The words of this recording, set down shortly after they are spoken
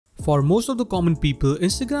For most of the common people,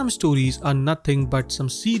 Instagram stories are nothing but some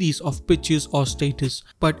series of pictures or status.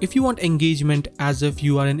 But if you want engagement as if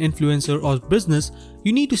you are an influencer or business,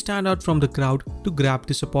 you need to stand out from the crowd to grab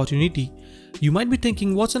this opportunity. You might be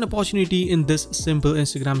thinking, what's an opportunity in this simple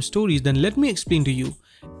Instagram stories? Then let me explain to you.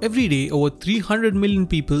 Every day, over 300 million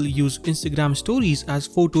people use Instagram stories as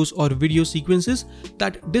photos or video sequences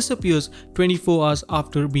that disappears 24 hours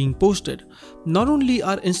after being posted. Not only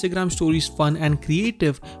are Instagram stories fun and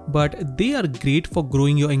creative, but they are great for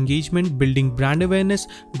growing your engagement, building brand awareness,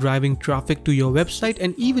 driving traffic to your website,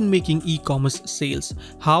 and even making e-commerce sales.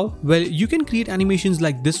 How? Well, you can create animations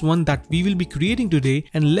like this one that we will be creating today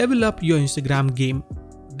and level up your Instagram game.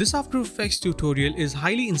 This After Effects tutorial is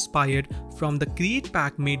highly inspired from the Create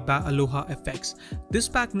pack made by Aloha FX. This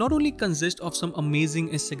pack not only consists of some amazing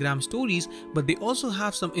Instagram stories, but they also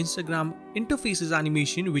have some Instagram interfaces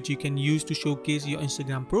animation which you can use to showcase your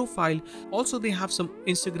Instagram profile. Also, they have some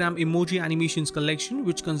Instagram emoji animations collection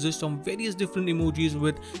which consists of various different emojis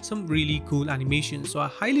with some really cool animations. So I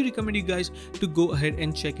highly recommend you guys to go ahead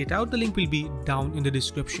and check it out. The link will be down in the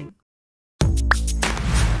description.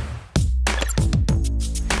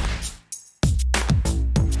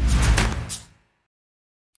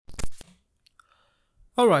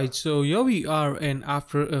 Alright, so here we are in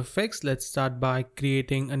After Effects. Let's start by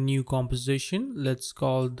creating a new composition. Let's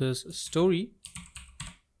call this story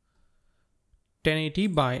 1080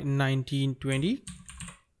 by 1920,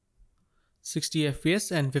 60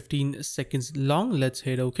 fps and 15 seconds long. Let's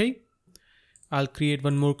hit OK. I'll create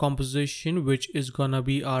one more composition which is gonna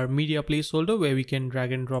be our media placeholder where we can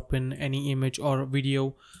drag and drop in any image or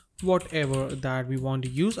video, whatever that we want to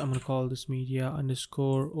use. I'm gonna call this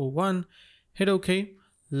media_01. Hit OK.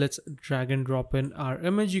 Let's drag and drop in our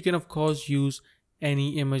image. You can of course use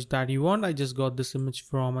any image that you want. I just got this image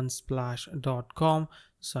from unsplash.com,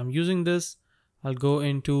 so I'm using this. I'll go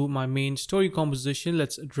into my main story composition.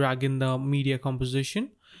 Let's drag in the media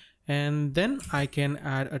composition and then I can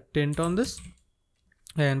add a tint on this.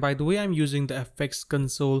 And by the way, I'm using the FX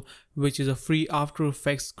console, which is a free After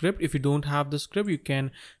Effects script. If you don't have the script, you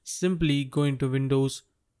can simply go into Windows,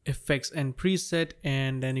 Effects and Preset,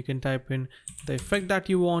 and then you can type in the effect that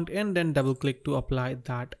you want and then double click to apply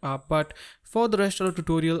that. But for the rest of the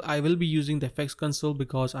tutorial, I will be using the FX console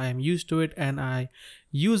because I am used to it and I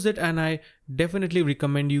use it, and I definitely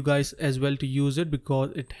recommend you guys as well to use it because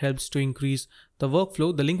it helps to increase the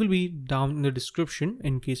workflow. The link will be down in the description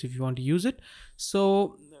in case if you want to use it.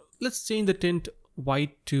 So let's change the tint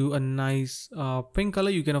white to a nice pink color.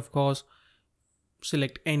 You can of course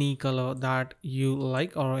select any color that you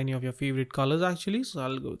like or any of your favorite colors actually. So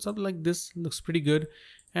I'll go something like this, looks pretty good.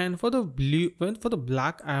 And for the blue, for the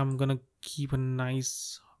black, I'm gonna keep a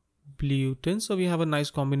nice blue tint. So we have a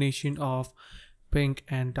nice combination of pink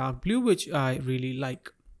and dark blue, which I really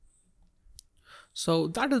like. So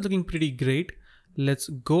that is looking pretty great. Let's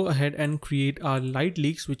go ahead and create our light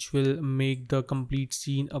leaks, which will make the complete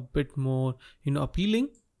scene a bit more, appealing.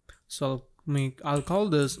 So I'll call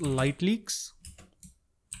this light leaks.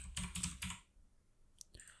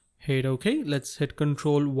 Hit OK. Let's hit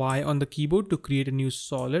Ctrl Y on the keyboard to create a new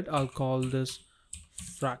solid. I'll call this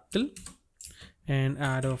fractal and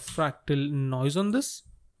add a fractal noise on this.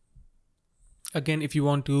 Again, if you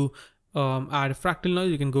want to add a fractal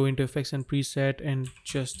noise, you can go into Effects and Preset and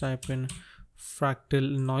just type in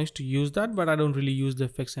fractal noise to use that, but I don't really use the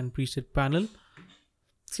Effects and Preset panel.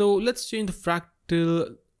 So let's change the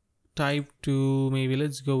fractal type to maybe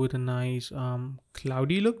let's go with a nice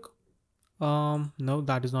cloudy look. No,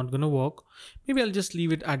 that is not gonna work. Maybe I'll just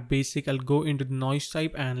leave it at basic. I'll go into the noise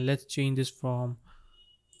type and let's change this from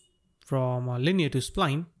linear to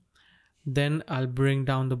spline. Then I'll bring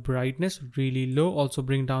down the brightness really low, also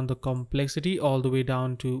bring down the complexity all the way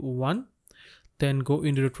down to 1. Then go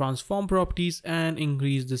into the transform properties and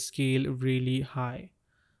increase the scale really high,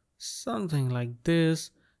 something like this.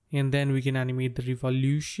 And then we can animate the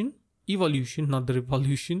evolution, not the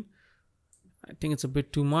revolution. I think it's a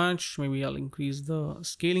bit too much. Maybe I'll increase the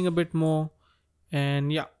scaling a bit more.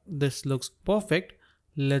 And yeah, this looks perfect.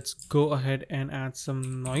 Let's go ahead and add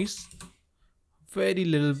some noise. Very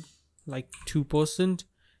little, like 2%.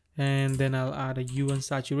 And then I'll add a hue and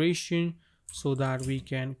saturation so that we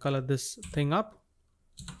can color this thing up.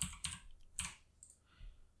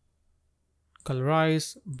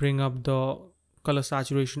 Colorize, bring up the color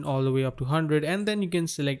saturation all the way up to 100. And then you can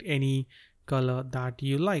select any color that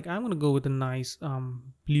you like. I'm gonna go with a nice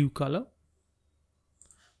blue color.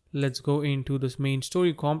 Let's go into this main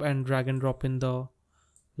story comp and drag and drop in the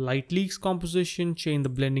light leaks composition, change the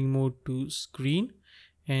blending mode to screen,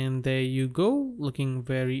 and there you go, looking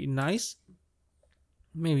very nice.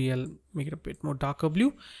 Maybe I'll make it a bit more darker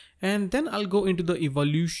blue, and then I'll go into the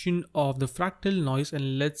evolution of the fractal noise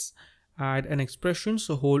and let's add an expression.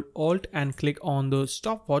 So hold Alt and click on the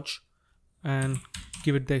stopwatch and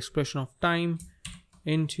give it the expression of time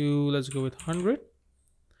into, let's go with 100.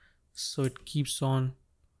 So it keeps on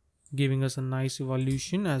giving us a nice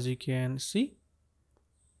evolution, as you can see,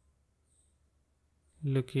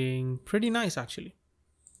 looking pretty nice actually.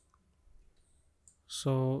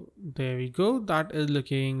 So there we go, that is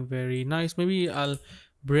looking very nice. Maybe I'll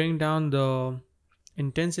bring down the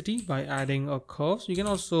intensity by adding a curve. So you can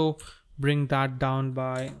also bring that down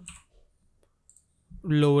by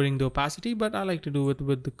lowering the opacity, but I like to do it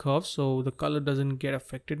with the curve so the color doesn't get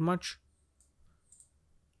affected much.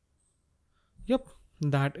 Yep,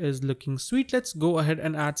 that is looking sweet. Let's go ahead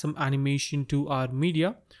and add some animation to our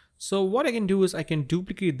media. So what I can do is I can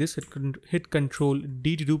duplicate this, hit Control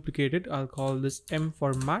D to duplicate it. I'll call this M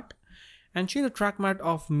for matte and change the track matte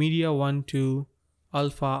of media 1 to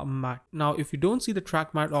alpha matte. Now if you don't see the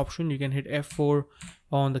track matte option, you can hit F4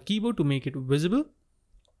 on the keyboard to make it visible.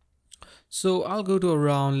 So I'll go to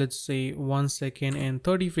around, let's say 1 second and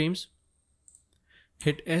 30 frames.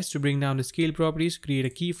 Hit S to bring down the scale properties, create a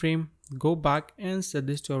keyframe, go back and set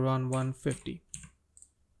this to around 150.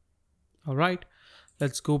 Alright,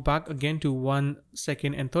 let's go back again to 1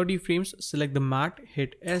 second and 30 frames, select the matte,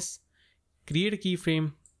 hit S, create a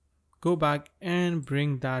keyframe, go back and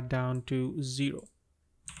bring that down to 0.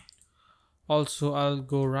 Also, I'll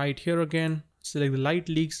go right here again, select the light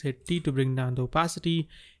leaks, hit T to bring down the opacity,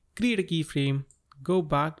 create a keyframe, go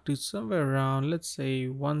back to somewhere around, let's say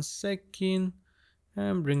 1 second,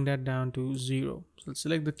 and bring that down to 0. So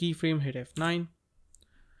select the keyframe, hit F9,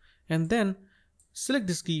 and then select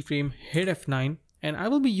this keyframe, hit F9, and I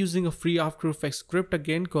will be using a free After Effects script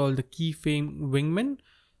again called the keyframe wingman,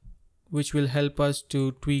 which will help us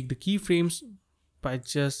to tweak the keyframes by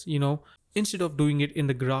just, instead of doing it in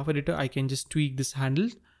the graph editor, I can just tweak this handle,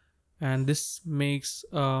 and this makes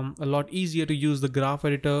a lot easier to use the graph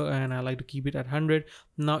editor, and I like to keep it at 100.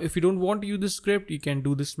 Now if you don't want to use this script, you can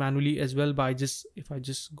do this manually as well by if I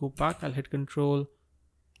just go back, I'll hit Control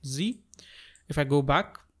Z. If I go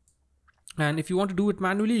back, and if you want to do it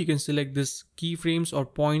manually, you can select this keyframes or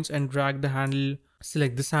points and drag the handle,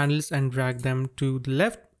 select this handles and drag them to the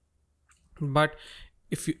left. But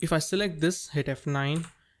if I select this, hit F9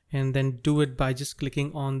 and then do it by just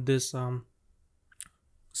clicking on this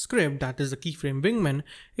script, that is the keyframe wingman,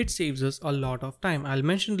 it saves us a lot of time. I'll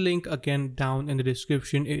mention the link again down in the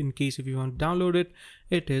description in case if you want to download it.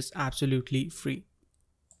 It is absolutely free.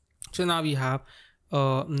 So now we have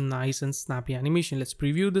a nice and snappy animation. Let's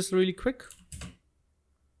preview this really quick.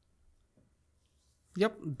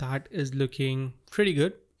 Yep, that is looking pretty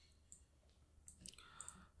good.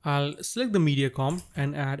 I'll select the media comp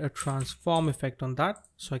and add a transform effect on that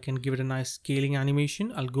so I can give it a nice scaling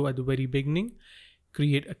animation. I'll go at the very beginning,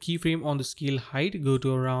 create a keyframe on the scale height, go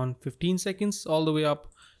to around 15 seconds all the way up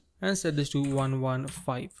and set this to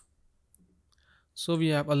 115. So we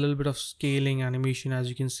have a little bit of scaling animation, as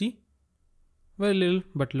you can see. Very little,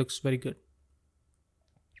 but looks very good.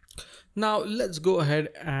 Now let's go ahead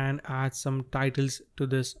and add some titles to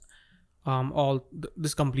this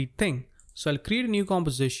this complete thing. So I'll create a new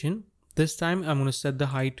composition. This time I'm going to set the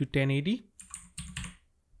height to 1080.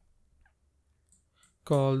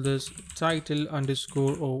 Call this title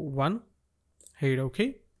underscore 01. Hit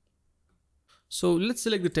OK. So let's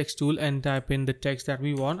select the text tool and type in the text that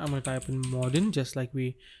we want. I'm going to type in modern, just like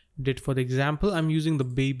we did for the example. I'm using the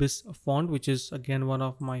Babus font, which is again one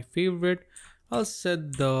of my favorite. I'll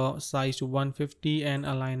set the size to 150 and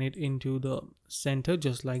align it into the center,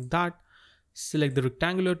 just like that. Select the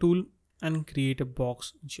rectangular tool and create a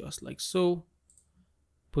box just like so.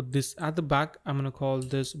 Put this at the back. I'm going to call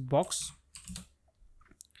this box.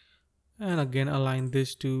 And again align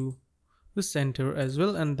this to the center as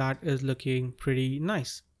well, and that is looking pretty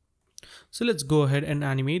nice. So let's go ahead and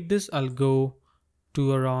animate this. I'll go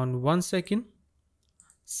to around 1 second,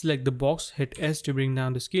 select the box, hit S to bring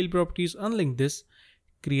down the scale properties, unlink this,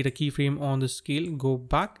 create a keyframe on the scale, go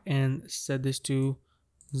back and set this to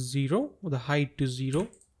 0, the height to 0.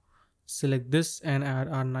 Select this and add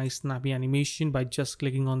our nice snappy animation by just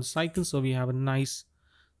clicking on this icon, so we have a nice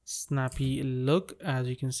snappy look, as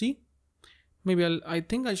you can see. Maybe I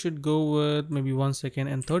think I should go with maybe 1 second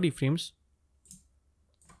and 30 frames.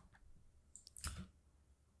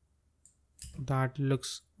 That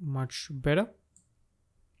looks much better.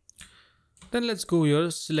 Then let's go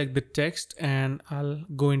here, select the text, and I'll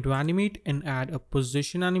go into animate and add a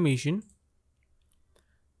position animation.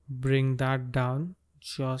 Bring that down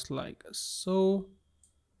just like so,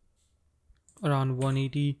 around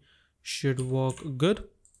 180 should work good.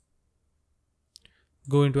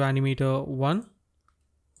 Go into animator 1,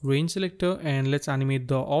 range selector, and let's animate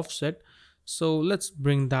the offset. So let's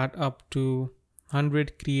bring that up to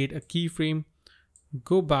 100, create a keyframe,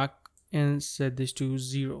 go back and set this to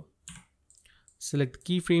 0. Select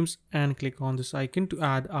the keyframes and click on this icon to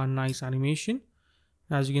add our nice animation.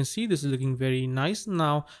 As you can see, this is looking very nice.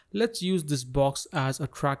 Now let's use this box as a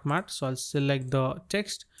track matte. So I'll select the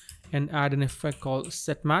text and add an effect called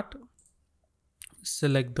set matte.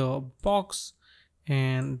 Select the box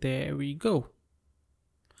and there we go.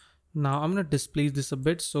 Now I'm going to displace this a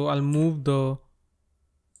bit, so I'll move the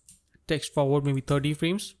text forward maybe 30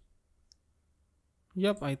 frames.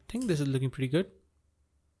 Yep, I think this is looking pretty good.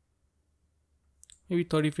 Maybe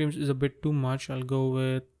 30 frames is a bit too much. I'll go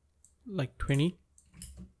with like 20.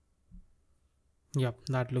 Yep,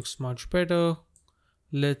 that looks much better.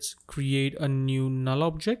 Let's create a new null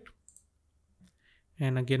object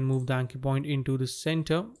and again move the anchor point into the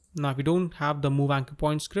center. Now if you don't have the move anchor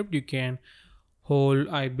point script, you can hold,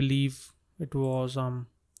 I believe it was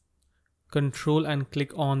control and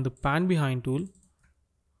click on the pan behind tool.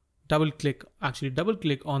 Double click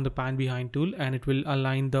on the pan behind tool and it will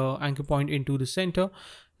align the anchor point into the center.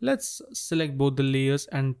 Let's select both the layers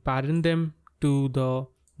and parent them to the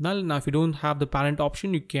null. Now if you don't have the parent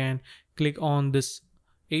option, you can click on this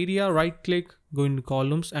area, right click, go into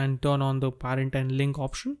columns and turn on the parent and link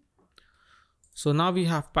option. So now we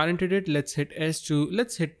have parented it. Let's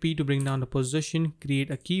hit P to bring down the position, create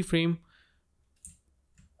a keyframe.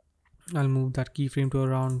 I'll move that keyframe to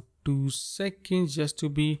around 2 seconds just to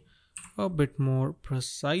be a bit more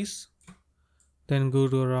precise. Then go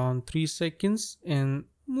to around 3 seconds and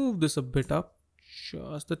move this a bit up,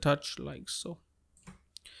 just a touch like so.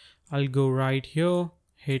 I'll go right here,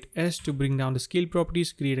 hit S to bring down the scale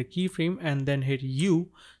properties, create a keyframe and then hit U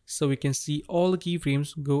so we can see all the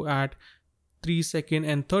keyframes. Go at 3 second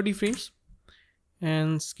and 30 frames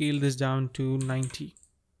and scale this down to 90.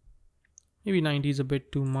 Maybe 90 is a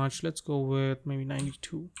bit too much. Let's go with maybe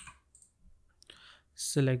 92.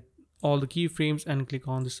 Select all the keyframes and click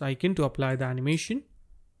on this icon to apply the animation.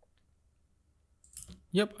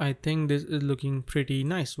 Yep, I think this is looking pretty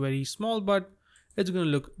nice. Very small, but it's gonna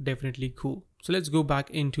look definitely cool. So let's go back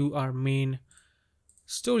into our main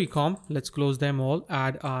story comp. Let's close them all,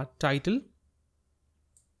 add our title.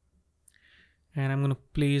 And I'm gonna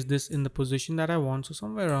place this in the position that I want. So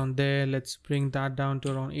somewhere around there, let's bring that down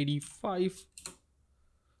to around 85.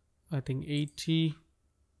 I think 80.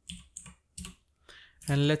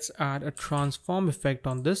 And let's add a transform effect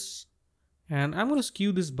on this. And I'm gonna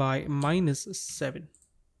skew this by -7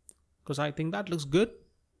 because I think that looks good.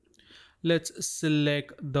 Let's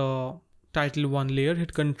select the title 1 layer,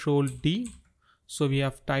 hit Control D. So we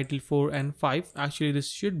have title 4 and 5. Actually, this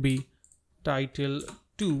should be title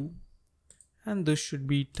 2 and this should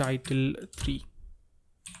be title 3.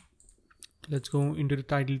 Let's go into the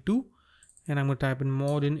title 2 and I'm going to type in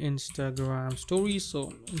modern Instagram stories.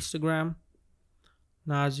 So Instagram.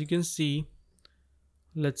 Now as you can see,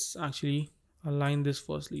 let's actually align this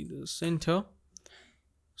firstly the center.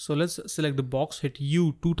 So let's select the box, hit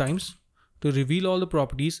U 2 times to reveal all the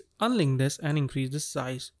properties, unlink this and increase the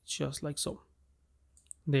size just like so.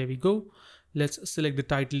 There we go. Let's select the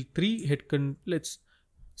title 3, let's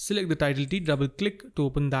select the title T, double click to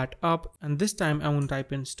open that up, and this time I'm going to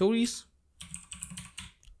type in stories.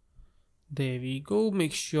 There we go.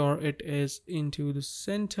 Make sure it is into the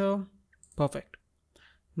center. Perfect.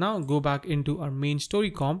 Now go back into our main story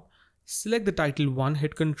comp, select the title 1,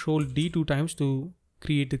 hit Control D 2 times to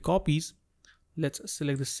create the copies. Let's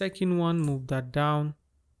select the second one, move that down.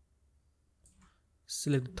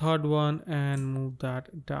 Select the third one and move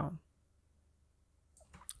that down.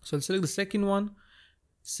 So I'll select the second one,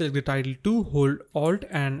 select the title 2, hold Alt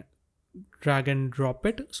and drag and drop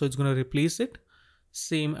it. So it's going to replace it.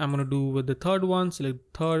 Same I'm going to do with the third one, select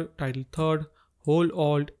third, title third, hold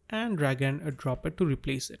Alt and drag and drop it to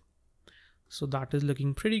replace it. So that is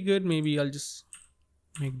looking pretty good. Maybe I'll just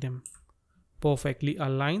make them perfectly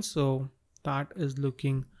aligned. So that is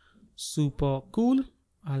looking super cool.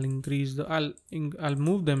 I'll increase the, I'll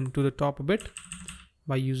move them to the top a bit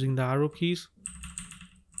by using the arrow keys.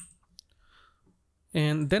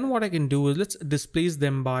 And then what I can do is let's displace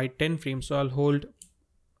them by 10 frames. So I'll hold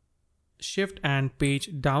shift and page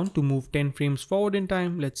down to move 10 frames forward in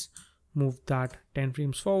time. Let's move that 10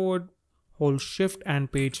 frames forward, hold shift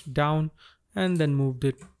and page down, and then move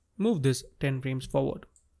this 10 frames forward.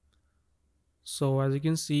 So as you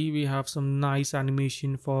can see, we have some nice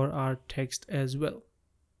animation for our text as well.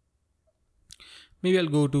 Maybe I'll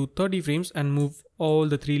go to 30 frames and move all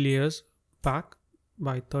the 3 layers back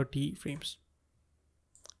by 30 frames.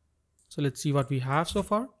 So let's see what we have so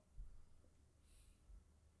far.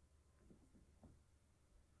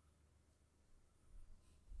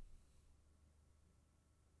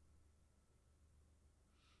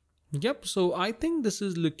 Yep, so I think this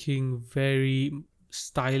is looking very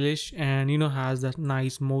stylish and has that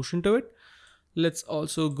nice motion to it. Let's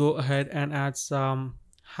also go ahead and add some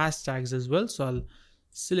hashtags as well. So I'll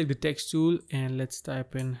select the text tool and let's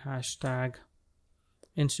type in hashtag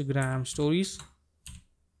Instagram stories.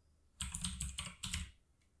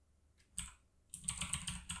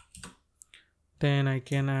 Then I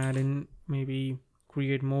can add in maybe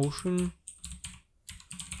create motion,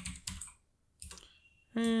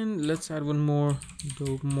 and let's add one more,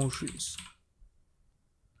 dope motions.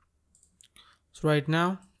 So right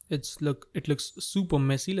now it looks super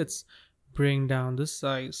messy. Let's bring down the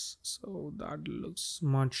size so that looks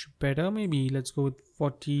much better. Maybe let's go with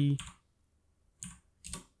 40,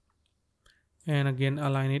 and again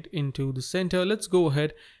align it into the center. Let's go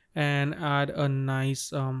ahead and add a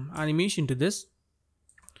nice animation to this.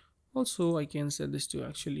 Also I can set this to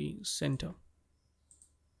actually center.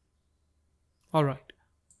 All right,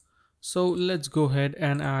 so let's go ahead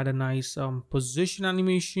and add a nice position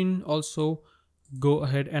animation. Also go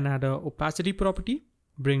ahead and add a opacity property.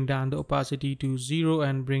 Bring down the opacity to 0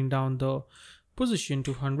 and bring down the position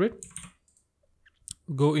to 100.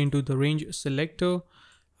 Go into the range selector.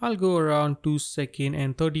 I'll go around 2 seconds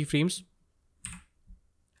and 30 frames.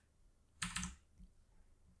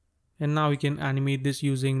 And now we can animate this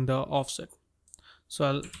using the offset. So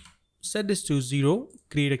I'll set this to 0,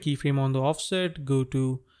 create a keyframe on the offset, go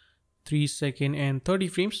to 3 seconds and 30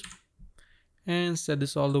 frames, and set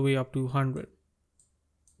this all the way up to 100.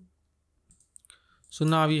 So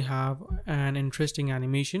now we have an interesting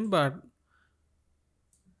animation, but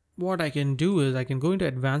what I can do is I can go into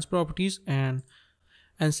advanced properties and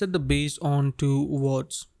set the base on to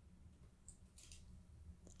words.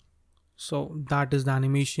 So that is the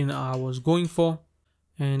animation I was going for,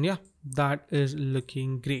 and yeah, that is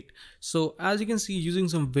looking great. So as you can see, using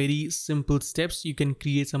some very simple steps, you can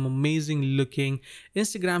create some amazing looking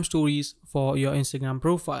Instagram stories for your Instagram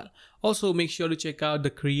profile. Also make sure to check out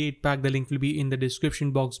the create pack. The link will be in the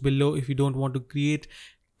description box below. If you don't want to create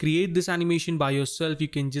this animation by yourself, you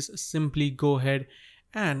can just simply go ahead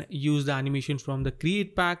and use the animation from the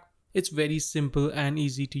create pack. It's very simple and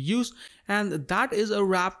easy to use. And that is a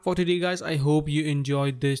wrap for today, guys. I hope you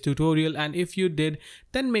enjoyed this tutorial, and if you did,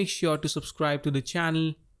 then make sure to subscribe to the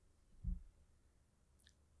channel.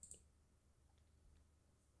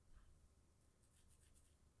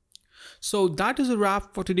 So that is a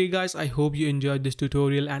wrap for today, guys. I hope you enjoyed this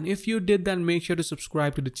tutorial, and if you did, then make sure to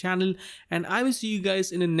subscribe to the channel, and I will see you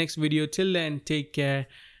guys in the next video. Till then, take care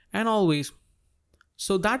and always.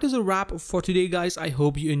 So that is a wrap for today, guys. I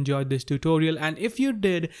hope you enjoyed this tutorial, and if you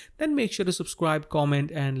did, then make sure to subscribe, comment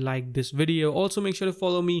and like this video. Also make sure to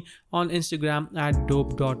follow me on Instagram at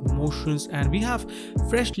dope.motions, and we have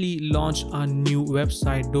freshly launched our new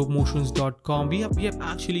website dopemotions.com. we have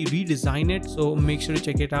actually redesigned it, so make sure to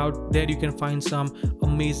check it out. There you can find some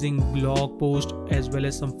amazing blog posts as well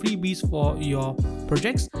as some freebies for your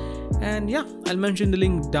projects. And yeah, I'll mention the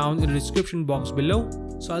link down in the description box below.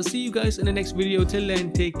 So I'll see you guys in the next video. Till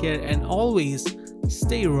then, take care and always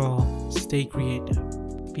stay raw, stay creative.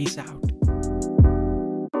 Peace out.